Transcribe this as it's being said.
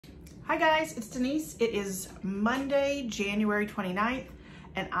Hi guys, it's Denise. It is Monday, January 29th,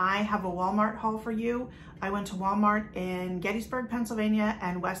 and I have a Walmart haul for you. I went to Walmart in Gettysburg, Pennsylvania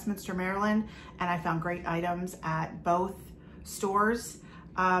and Westminster, Maryland, and I found great items at both stores.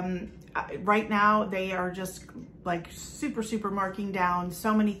 Right now, they are just like super marking down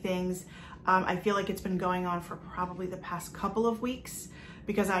so many things. I feel like it's been going on for probably the past couple of weeks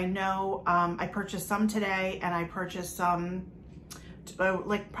because I know I purchased some today and I purchased some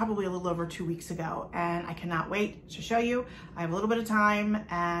like probably a little over 2 weeks ago, and I cannot wait to show you. I have a little bit of time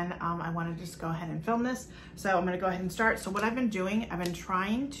and I want to just go ahead and film this. So I'm going to go ahead and start. So what I've been doing, I've been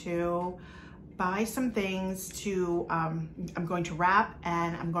trying to buy some things to, I'm going to wrap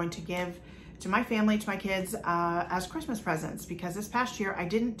and I'm going to give to my family, to my kids as Christmas presents, because this past year I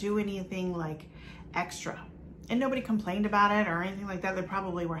didn't do anything like extra. And nobody complained about it or anything like that. They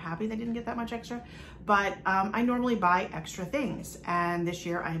probably were happy they didn't get that much extra. But I normally buy extra things, and this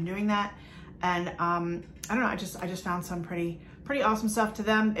year I am doing that. And I don't know, I just found some pretty awesome stuff to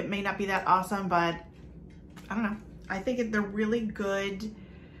them. It may not be that awesome, but I don't know. I think they're really good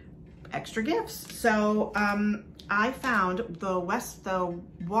extra gifts. So I found the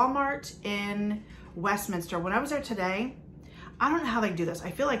Walmart in Westminster. When I was there today, I don't know how they do this.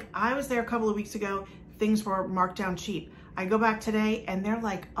 I feel like I was there a couple of weeks ago. Things were marked down cheap. I go back today and they're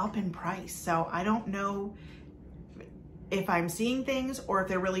like up in price. So I don't know if I'm seeing things or if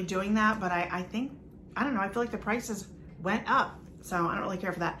they're really doing that, but I think, I don't know, I feel like the prices went up. So I don't really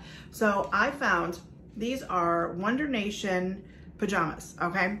care for that. So I found, these are Wonder Nation pajamas,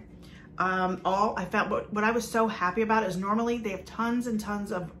 okay? I found, what I was so happy about is normally they have tons and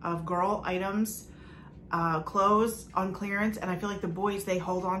tons of girl items, clothes on clearance. And I feel like the boys, they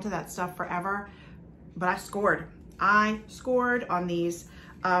hold on to that stuff forever. But I scored on these.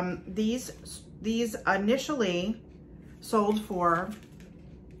 These initially sold for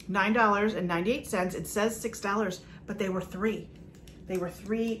 $9.98. It says $6, but they were $3. They were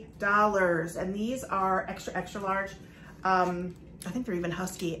 $3, and these are extra large. I think they're even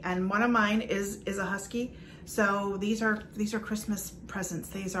husky, and one of mine is a husky. So these are Christmas presents.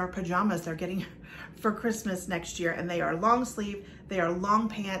 These are pajamas they're getting for Christmas next year, and they are long sleeve. They are long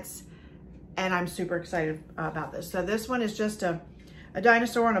pants. And I'm super excited about this. So this one is just a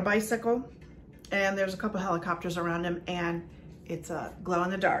dinosaur on a bicycle, and there's a couple helicopters around him, and it's a glow in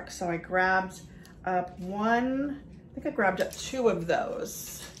the dark. So I grabbed up one, I think I grabbed up 2 of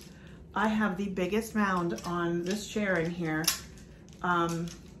those. I have the biggest mound on this chair in here. I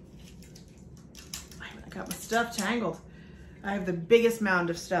got my stuff tangled. I have the biggest mound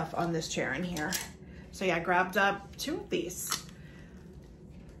of stuff on this chair in here. So yeah, I grabbed up 2 of these.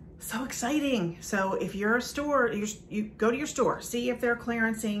 So exciting. So if you're a store, you go to your store, see if they're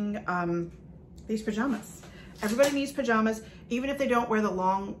clearancing these pajamas. Everybody needs pajamas. Even if they don't wear the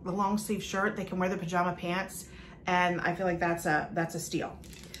long sleeve shirt, they can wear the pajama pants. And I feel like that's a steal.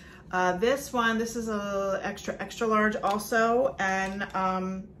 This is a extra large also, and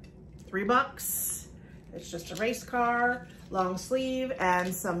 $3. It's just a race car, long sleeve,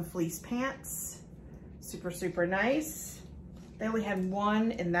 and some fleece pants. Super nice. They only had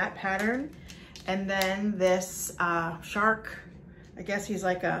one in that pattern. And then this shark, I guess he's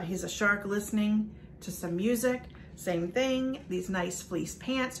a shark listening to some music. Same thing, these nice fleece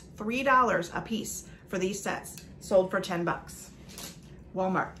pants, $3 a piece for these sets. Sold for $10.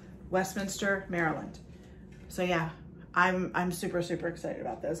 Walmart, Westminster, Maryland. So yeah, I'm super excited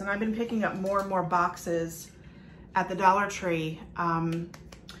about this. And I've been picking up more and more boxes at the Dollar Tree.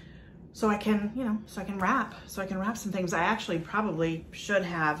 So I can, so I can wrap some things. I actually probably should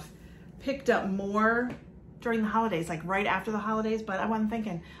have picked up more during the holidays, like right after the holidays, but I wasn't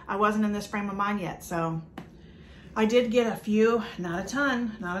thinking. I wasn't in this frame of mind yet. So I did get a few, not a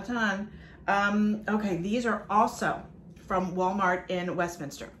ton. Okay, these are also from Walmart in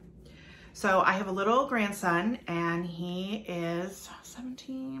Westminster. So I have a little grandson, and he is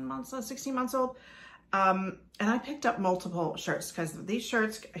 16 months old. And I picked up multiple shirts because these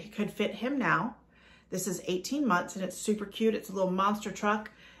shirts could fit him now. This is 18 months and it's super cute. It's a little monster truck,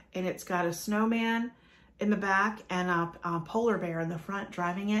 and it's got a snowman in the back and a polar bear in the front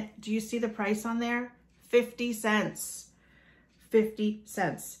driving it. Do you see the price on there? 50 cents. 50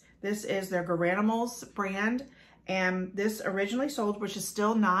 cents. This is their Garanimals brand, and this originally sold, which is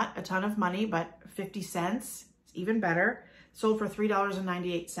still not a ton of money, but 50 cents, it's even better. Sold for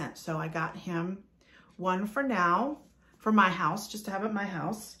 $3.98. So I got him one for now, for my house, just to have at my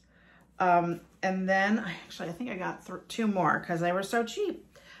house. And then I think I got 2 more because they were so cheap.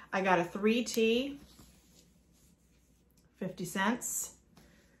 I got a 3T, 50 cents.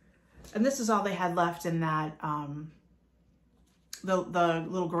 And this is all they had left in that the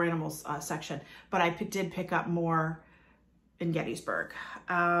little Garanimals section, but I did pick up more in Gettysburg.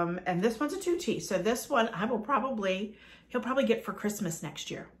 And this one's a 2T. So this one he'll probably get for Christmas next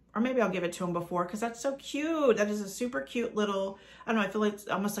year. Or maybe I'll give it to him before because that's so cute. That is a super cute little, I don't know, I feel like it's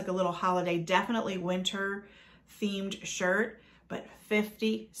almost like a little holiday, definitely winter themed shirt, but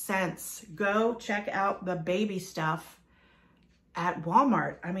 50 cents. Go check out the baby stuff at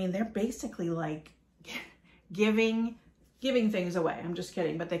Walmart. I mean, they're basically like giving things away. I'm just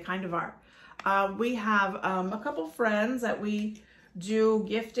kidding, but they kind of are. We have a couple friends that we do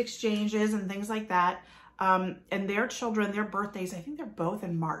gift exchanges and things like that. And their children, their birthdays, I think they're both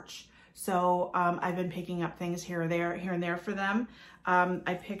in March. So I've been picking up things here and there for them.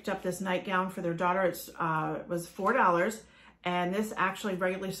 I picked up this nightgown for their daughter. It was $4, and this actually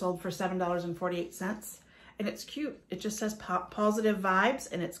regularly sold for $7.48. And it's cute. It just says positive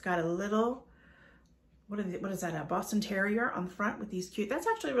vibes, and it's got a little, what is that, a Boston Terrier on the front with these cute, that's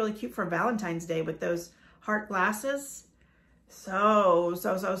actually really cute for Valentine's Day with those heart glasses. So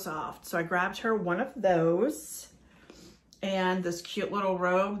soft. So I grabbed her one of those, and this cute little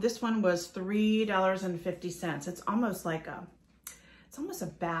robe. This one was $3.50. It's almost like it's almost a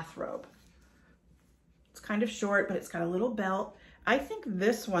bathrobe. It's kind of short, but it's got a little belt. I think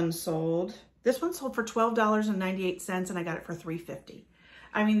this one sold for $12.98, and I got it for $3.50.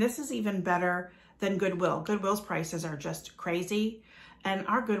 I mean, this is even better than Goodwill. Goodwill's prices are just crazy. And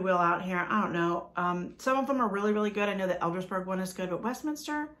our Goodwill out here, I don't know. Some of them are really, really good. I know the Eldersburg one is good, but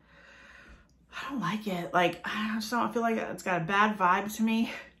Westminster, I don't like it. Like, I just don't feel like it's got a bad vibe to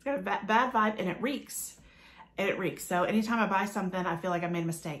me. It's got a bad vibe, and it reeks. So anytime I buy something, I feel like I made a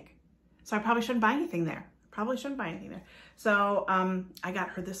mistake. So I probably shouldn't buy anything there. So I got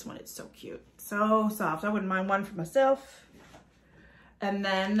her this one. It's so cute. So soft. I wouldn't mind one for myself. And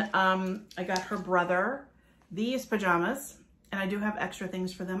then I got her brother these pajamas. And I do have extra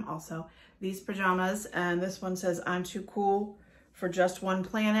things for them also. These pajamas, and this one says, I'm too cool for just one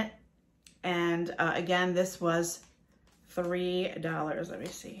planet. And again, this was $3. Let me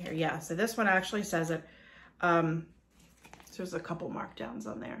see here. Yeah, so this one actually says it. So there's a couple markdowns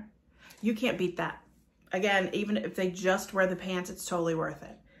on there. You can't beat that. Again, even if they just wear the pants, it's totally worth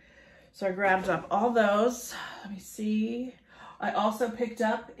it. So I grabbed up all those. Let me see. I also picked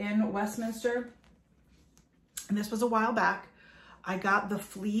up in Westminster, and this was a while back, I got the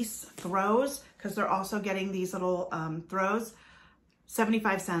fleece throws because they're also getting these little throws.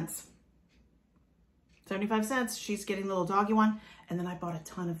 75 cents. 75 cents. She's getting the little doggy one. And then I bought a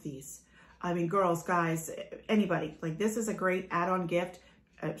ton of these. I mean, girls, guys, anybody. Like, this is a great add-on gift.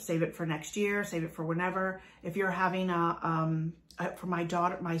 Save it for next year. Save it for whenever. If you're having for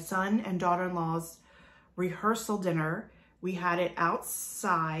my son and daughter-in-law's rehearsal dinner, we had it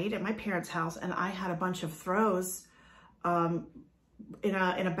outside at my parents' house, and I had a bunch of throws in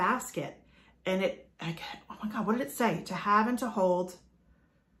a basket, and oh my God, what did it say? To have and to hold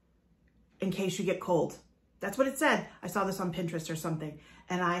in case you get cold. That's what it said. I saw this on Pinterest or something,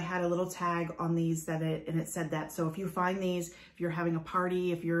 and I had a little tag on these and it said that. So if you find these, if you're having a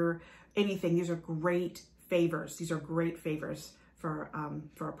party, if you're anything, these are great favors. These are great favors for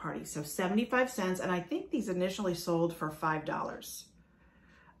a party. So 75 cents, and I think these initially sold for $5.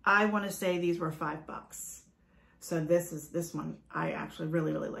 I want to say these were $5. So this one, I actually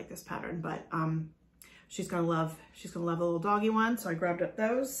really, really like this pattern, but she's gonna love the little doggy one. So I grabbed up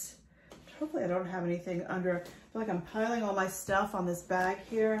those. Hopefully I don't have anything under. I feel like I'm piling all my stuff on this bag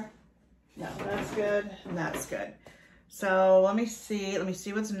here. No, that's good, and that's good. So let me see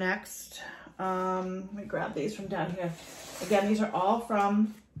what's next. Let me grab these from down here. Again, these are all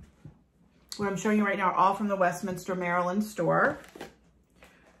from, what I'm showing you right now are all from the Westminster, Maryland store.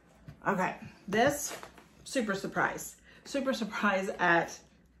 Okay, this, super surprise at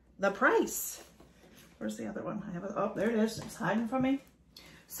the price. Where's the other one? I have it, oh, there it is, it's hiding from me.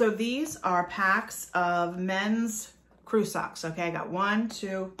 So these are packs of men's crew socks, okay? I got 1,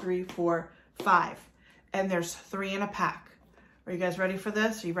 2, 3, 4, 5, and there's 3 in a pack. Are you guys ready for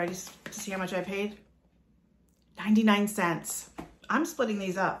this? Are you ready to see how much I paid? 99 cents. I'm splitting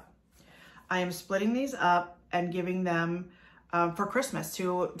these up. I am splitting these up and giving them for Christmas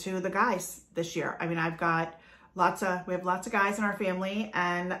to the guys this year. I mean, we have lots of guys in our family,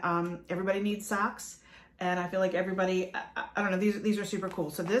 and everybody needs socks. And I feel like everybody, I don't know, these are super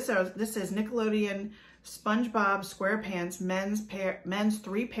cool. So this is Nickelodeon SpongeBob SquarePants men's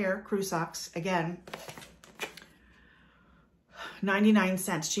 3-pair crew socks. Again, 99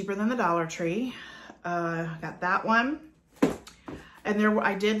 cents, cheaper than the Dollar Tree. Got that one. And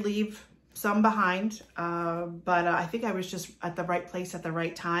I did leave some behind, but I think I was just at the right place at the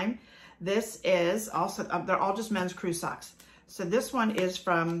right time. This is also, they're all just men's crew socks. So this one is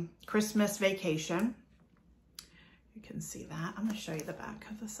from Christmas Vacation. You can see that. I'm gonna show you the back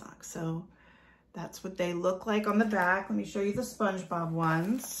of the socks. So that's what they look like on the back. Let me show you the SpongeBob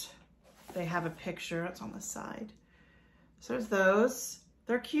ones. They have a picture, it's on the side. So there's those.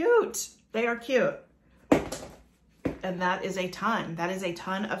 They're cute. They are cute. And that is a ton. That is a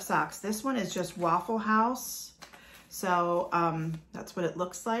ton of socks. This one is just Waffle House. So that's what it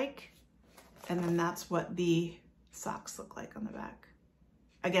looks like. And then that's what the socks look like on the back.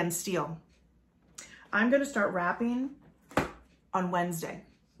 Again, steel. I'm gonna start wrapping on Wednesday.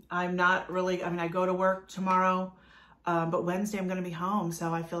 I'm not really, I mean, I go to work tomorrow, but Wednesday I'm gonna be home.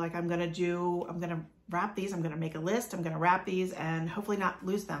 So I feel like I'm gonna wrap these. I'm gonna make a list. I'm gonna wrap these and hopefully not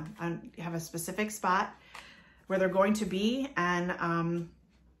lose them. I have a specific spot where they're going to be, and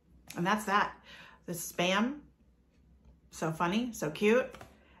that's that. The Spam, so funny, so cute.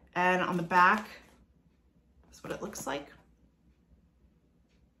 And on the back, that's what it looks like.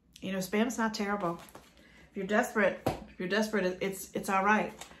 You know, Spam's not terrible. If you're desperate, it's all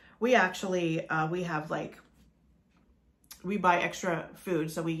right. We actually, we have like, we buy extra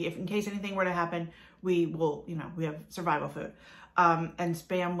food. So if in case anything were to happen, we will, you know, we have survival food. And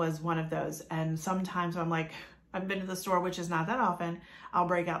Spam was one of those. And sometimes I'm like, I've been to the store, which is not that often, I'll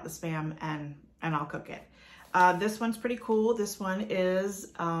break out the Spam and I'll cook it. This one's pretty cool. This one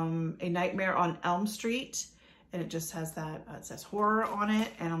is A Nightmare on Elm Street. And it just has that, it says horror on it.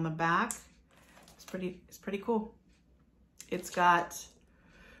 And on the back, it's pretty cool. It's got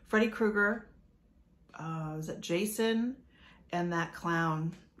Freddy Krueger, is it Jason, and that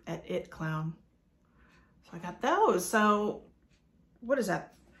clown, It Clown. So I got those. So what is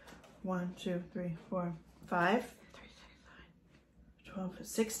that? 1, 2, 3, 4, 5, 3, 6, 9, 12,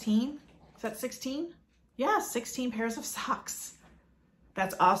 16. Is that 16? Yeah, 16 pairs of socks.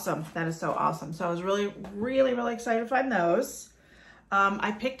 That's awesome. That is so awesome. So I was really, really, really excited to find those.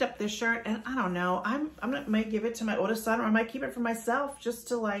 I picked up this shirt, and I don't know, might give it to my oldest son, or I might keep it for myself just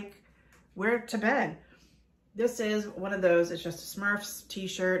to like wear it to bed. This is one of those. It's just a Smurfs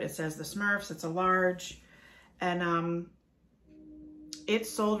t-shirt. It says the Smurfs. It's a large, and it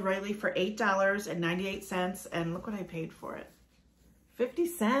sold rightly for $8.98, and look what I paid for it. 50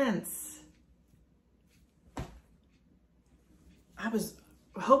 cents. I was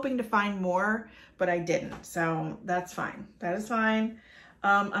hoping to find more, but I didn't, so that's fine. That is fine.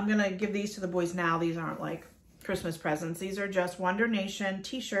 I'm gonna give these to the boys now. These aren't like Christmas presents. These are just Wonder Nation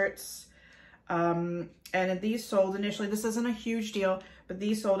t-shirts. And these sold initially, this isn't a huge deal, but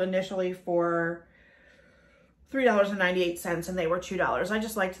these sold initially for $3.98, and they were $2. I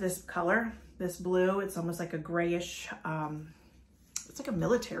just liked this color, this blue. It's almost like a grayish, it's like a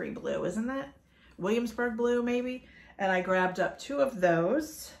military blue, isn't that? Williamsburg blue, maybe? And I grabbed up 2 of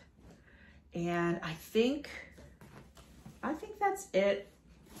those, and I think that's it.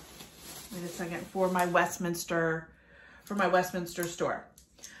 Wait a second, for my Westminster store.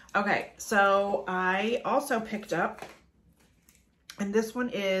 Okay, so I also picked up, and this one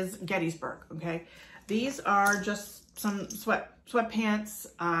is Gettysburg, okay? These are just some sweatpants.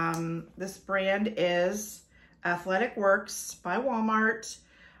 This brand is Athletic Works by Walmart.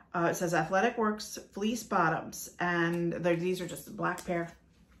 It says Athletic Works fleece bottoms, and these are just a black pair,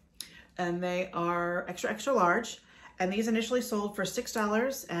 and they are extra, extra large. And these initially sold for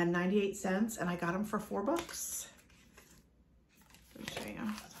 $6.98, and I got them for $4. Let me show you,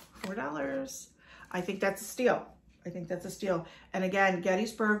 $4. I think that's a steal. I think that's a steal. And again,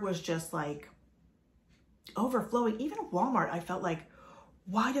 Gettysburg was just like overflowing. Even at Walmart, I felt like,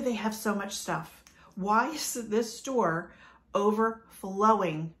 why do they have so much stuff? Why is this store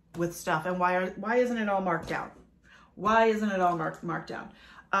overflowing with stuff? And why isn't it all marked down? Why isn't it all marked down?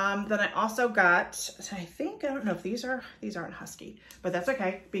 Then I also got, I don't know if these aren't Husky, but that's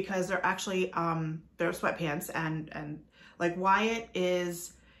okay, because they're actually, they're sweatpants, and like Wyatt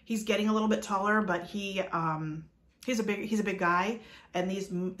he's getting a little bit taller, but he's a big guy, and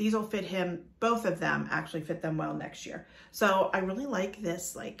these will fit him. Both of them actually fit them well next year. So I really like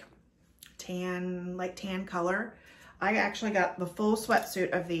this like tan color. I actually got the full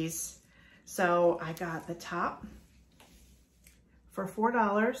sweatsuit of these. So I got the top for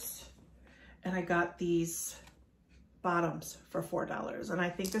 $4, and I got these bottoms for $4. And I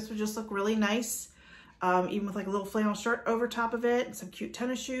think this would just look really nice, even with like a little flannel shirt over top of it and some cute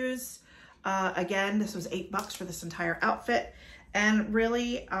tennis shoes. Again, this was $8 for this entire outfit. And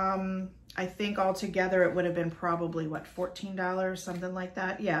really, I think altogether it would have been probably, what, $14, something like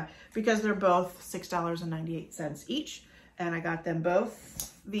that? Yeah, because they're both $6.98 each. And I got them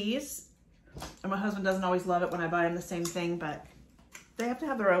both these. And my husband doesn't always love it when I buy him the same thing, but they have to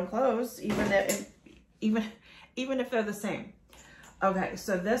have their own clothes, even if they're the same. Okay,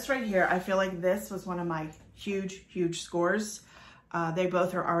 so this right here, I feel like this was one of my huge scores. They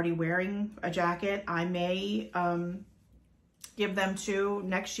both are already wearing a jacket. I may give them to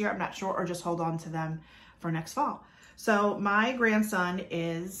next year, I'm not sure, or just hold on to them for next fall. So my grandson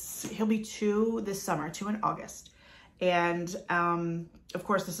he'll be 2 this summer, 2 in August. And of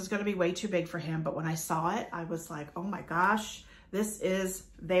course, this is gonna be way too big for him, but when I saw it, I was like, oh my gosh, this is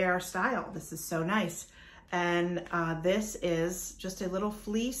their style. This is so nice. And this is just a little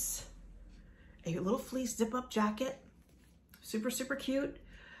fleece zip up jacket. Super cute.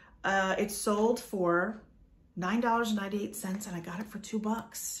 It's sold for $9.98 and I got it for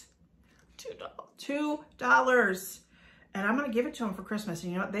 $2. $2. And I'm gonna give it to him for Christmas.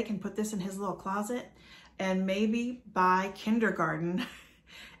 And you know what? They can put this in his little closet and maybe by kindergarten,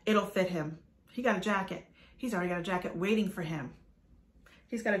 it'll fit him. He got a jacket. He's already got a jacket waiting for him.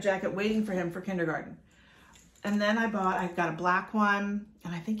 He's got a jacket waiting for him for kindergarten. And then I've got a black one,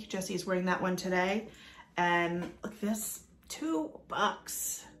 and I think Jesse is wearing that one today. And look at this,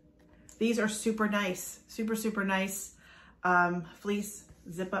 $2. These are super nice, super nice fleece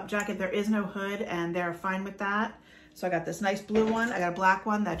zip up jacket. There is no hood and they're fine with that. So I got this nice blue one. I got a black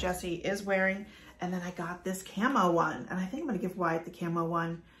one that Jesse is wearing. And then I got this camo one. And I think I'm gonna give Wyatt the camo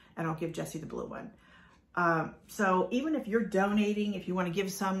one and I'll give Jesse the blue one. So even if you're donating, if you wanna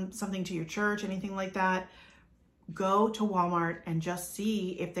give something to your church, anything like that, go to Walmart and just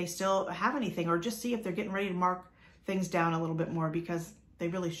see if they still have anything, or just see if they're getting ready to mark things down a little bit more, because they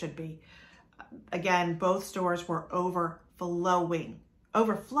really should be. Again, both stores were overflowing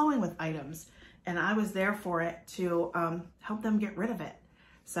with items, and I was there for it to help them get rid of it.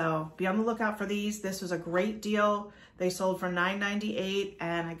 So be on the lookout for these. This was a great deal. They sold for $9.98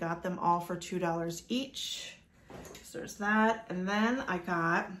 and I got them all for $2 each. So there's that. And then I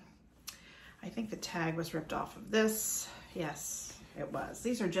think the tag was ripped off of this. Yes, it was.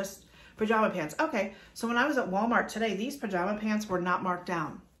 These are just pajama pants. Okay, so when I was at Walmart today, these pajama pants were not marked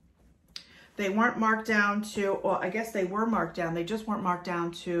down. They weren't marked down to, well, I guess they were marked down. They just weren't marked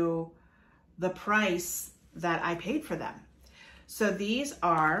down to the price that I paid for them. So these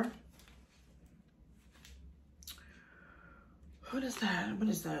are, what is that? What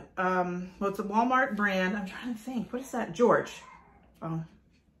is that? Well, it's a Walmart brand. I'm trying to think. What is that? George. Oh,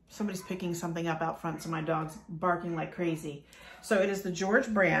 somebody's picking something up out front, so my dog's barking like crazy. So it is the George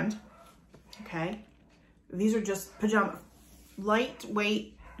brand. Okay. These are just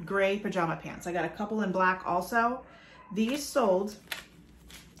lightweight gray pajama pants. I got a couple in black also. These sold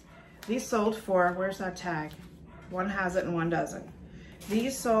for, where's that tag? One has it and one doesn't.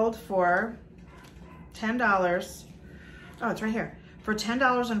 These sold for $10. Oh, it's right here. For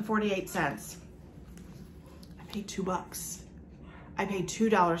 $10.48. I paid $2. I paid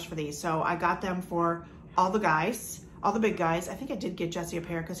 $2 for these. So I got them for all the guys, all the big guys. I think I did get Jesse a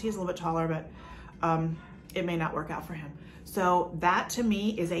pair because he's a little bit taller, but it may not work out for him. So that to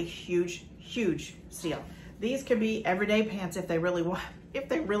me is a huge steal. These could be everyday pants if they really want. If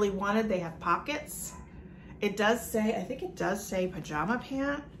they really wanted, they have pockets. It does say, I think it does say pajama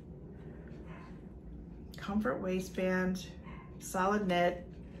pant, comfort waistband, solid knit.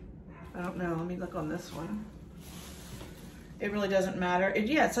 I don't know, let me look on this one. It really doesn't matter.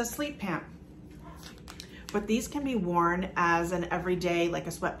 Yeah, it says sleep pant. But these can be worn as an everyday, like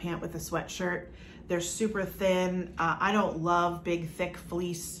a sweatpant with a sweatshirt. They're super thin. I don't love big, thick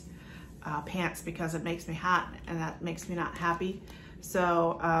fleece pants because it makes me hot and that makes me not happy.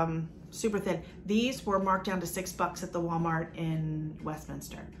 So super thin. These were marked down to $6 at the Walmart in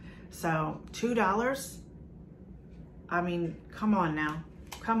Westminster. So $2. I mean, come on now.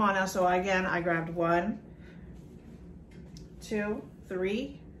 Come on now. So again, I grabbed 1, 2,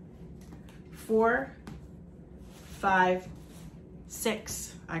 3, 4, 5,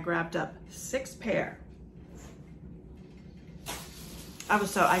 6. I grabbed up 6 pair. I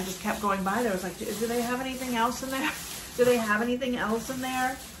just kept going by there. I was like, do they have anything else in there? Do they have anything else in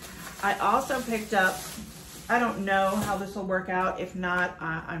there? I also picked up, I don't know how this will work out. If not,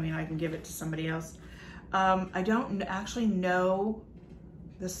 I mean, I can give it to somebody else. I don't actually know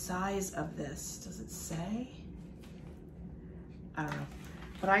the size of this. Does it say? I don't know.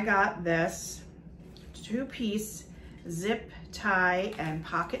 But I got this 2-piece zip tie and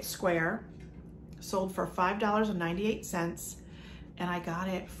pocket square, sold for $5.98, and I got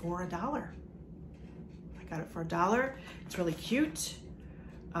it for $1. I got it for $1. It's really cute.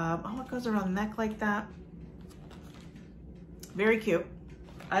 Oh, it goes around the neck like that. Very cute.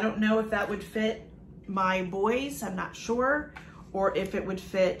 I don't know if that would fit my boys, I'm not sure, or if it would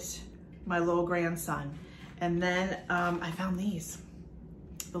fit my little grandson. And then I found these,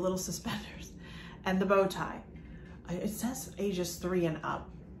 the little suspenders and the bow tie. it says ages 3 and up,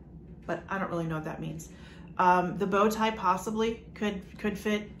 but I don't really know what that means. The bow tie possibly could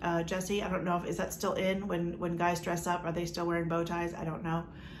fit Jesse. I don't know is that still in when guys dress up? Are they still wearing bow ties? I don't know.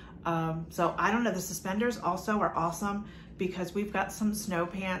 So I don't know. The suspenders also are awesome because we've got some snow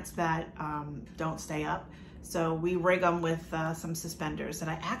pants that don't stay up. So we rig them with some suspenders.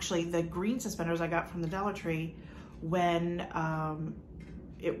 And the green suspenders I got from the Dollar Tree when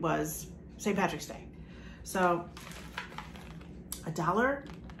it was St. Patrick's Day. So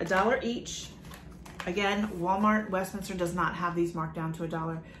 $1 each. Again, Walmart Westminster does not have these marked down to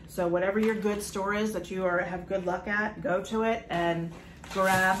 $1. So whatever your good store is that you have good luck at, go to it and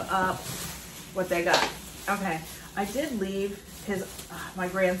grab up what they got. Okay, I did leave my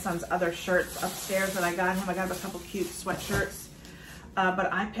grandson's other shirts upstairs that I got him. I got him a couple cute sweatshirts,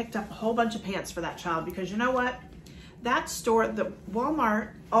 but I picked up a whole bunch of pants for that child because you know what? That store, the Walmart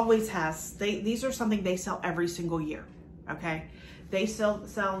always has, these are something they sell every single year, okay? They sell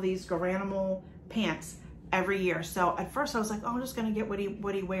these Garanimal pants every year. So at first I was like, oh, I'm just gonna get what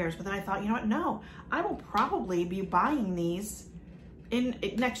he wears. But then I thought, you know what? No, I will probably be buying these in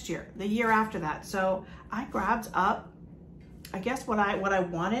next year, the year after that. So I grabbed up, I guess what I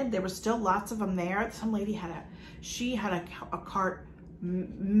wanted. There was still lots of them there. Some lady had a cart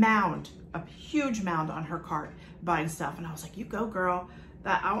mound, a huge mound on her cart buying stuff. And I was like, you go girl.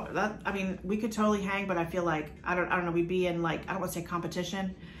 I mean, we could totally hang, but I feel like, I don't know, we'd be in like, I don't want to say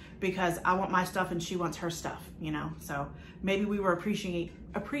competition, because I want my stuff and she wants her stuff, you know? So maybe we were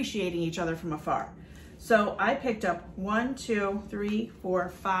appreciating each other from afar. So I picked up 1, 2, 3, 4,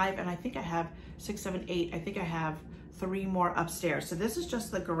 5, and I think I have 6, 7, 8. I think I have 3 more upstairs. So this is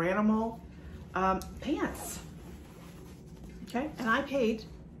just the Garanimal pants. Okay, and I paid,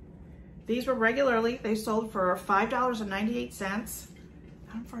 these were regularly, they sold for $5.98,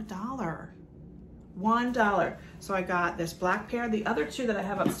 and for $1. $1. So I got this black pair. The other 2 that I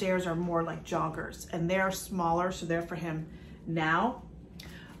have upstairs are more like joggers, and they're smaller, so they're for him now.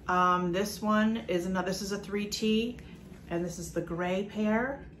 This one is this is a 3T, and this is the gray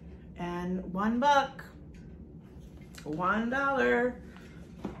pair, and $1. $1.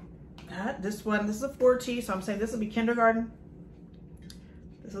 This is a 4T, so I'm saying this will be kindergarten.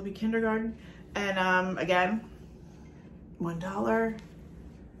 This will be kindergarten, and again, $1.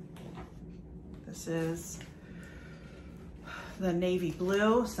 This is the navy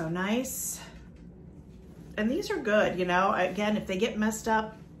blue, so nice. And these are good, you know. Again, if they get messed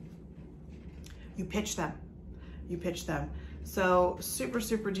up, you pitch them. You pitch them. So super,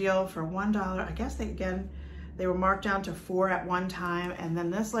 super deal for $1. I guess they were marked down to 4 at one time. And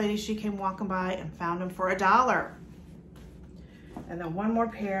then this lady, she came walking by and found them for $1. And then one more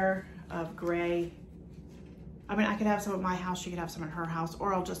pair of gray. I mean, I could have some at my house, she could have some at her house,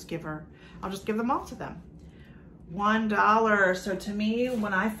 or I'll just give them all to them. $1. So to me,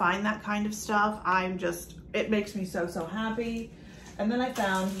 when I find that kind of stuff, it makes me so, so happy. And then I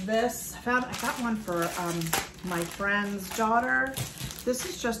found this. I got one for my friend's daughter. This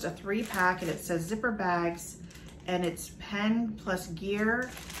is just a 3-pack, and it says zipper bags, and it's pen plus gear,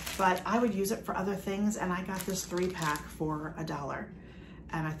 but I would use it for other things, and I got this 3-pack for $1.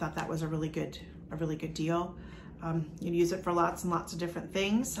 And I thought that was a really good deal. You use it for lots and lots of different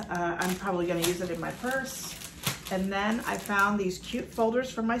things. I'm probably gonna use it in my purse. And then I found these cute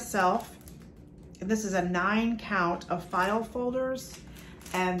folders for myself. And this is a 9 count of file folders.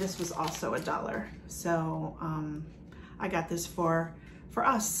 And this was also $1. So I got this for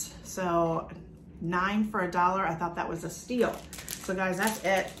us. So 9 for $1, I thought that was a steal. So guys, that's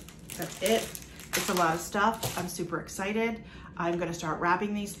it. That's it. It's a lot of stuff. I'm super excited. I'm gonna start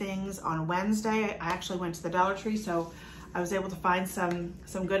wrapping these things on Wednesday. I actually went to the Dollar Tree, so I was able to find some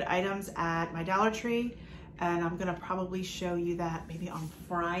good items at my Dollar Tree, and I'm gonna probably show you that maybe on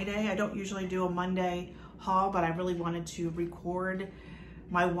Friday. I don't usually do a Monday haul, but I really wanted to record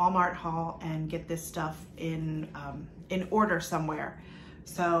my Walmart haul and get this stuff in order somewhere.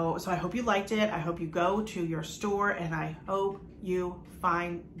 So I hope you liked it. I hope you go to your store, and I hope you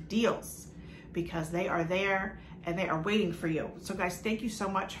find deals, because they are there and they are waiting for you. So guys, thank you so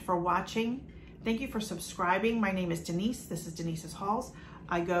much for watching. Thank you for subscribing. My name is Denise. This is Denise's Hauls.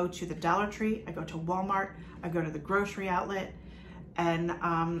 I go to the Dollar Tree, I go to Walmart, I go to the grocery outlet, and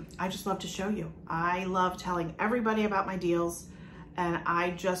I just love to show you. I love telling everybody about my deals, and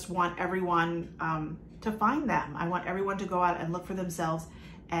I just want everyone to find them. I want everyone to go out and look for themselves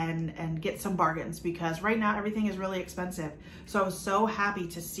and get some bargains, because right now everything is really expensive. So I was so happy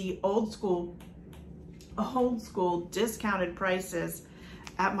to see old school discounted prices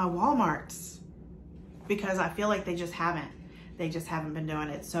at my Walmarts, because I feel like they just haven't been doing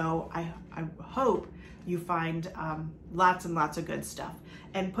it. So I hope you find lots and lots of good stuff.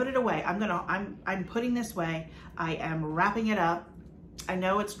 And put it away. I'm putting this away. I am wrapping it up. I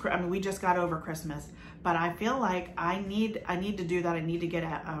know we just got over Christmas, but I feel like I need to do that. I need to get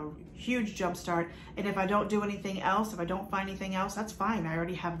a huge jump start. And if I don't do anything else, if I don't find anything else, that's fine. I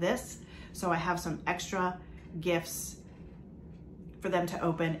already have this. So I have some extra gifts for them to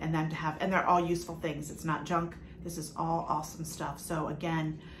open and them to have, and they're all useful things. It's not junk. This is all awesome stuff. So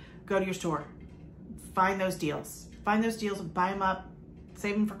again, go to your store, find those deals, buy them up,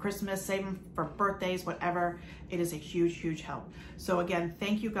 save them for Christmas, save them for birthdays, whatever. It is a huge, huge help. So again,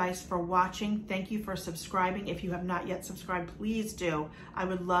 thank you guys for watching. Thank you for subscribing. If you have not yet subscribed, please do. I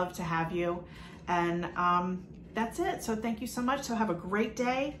would love to have you. And that's it. So thank you so much. So have a great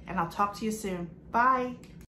day, and I'll talk to you soon. Bye.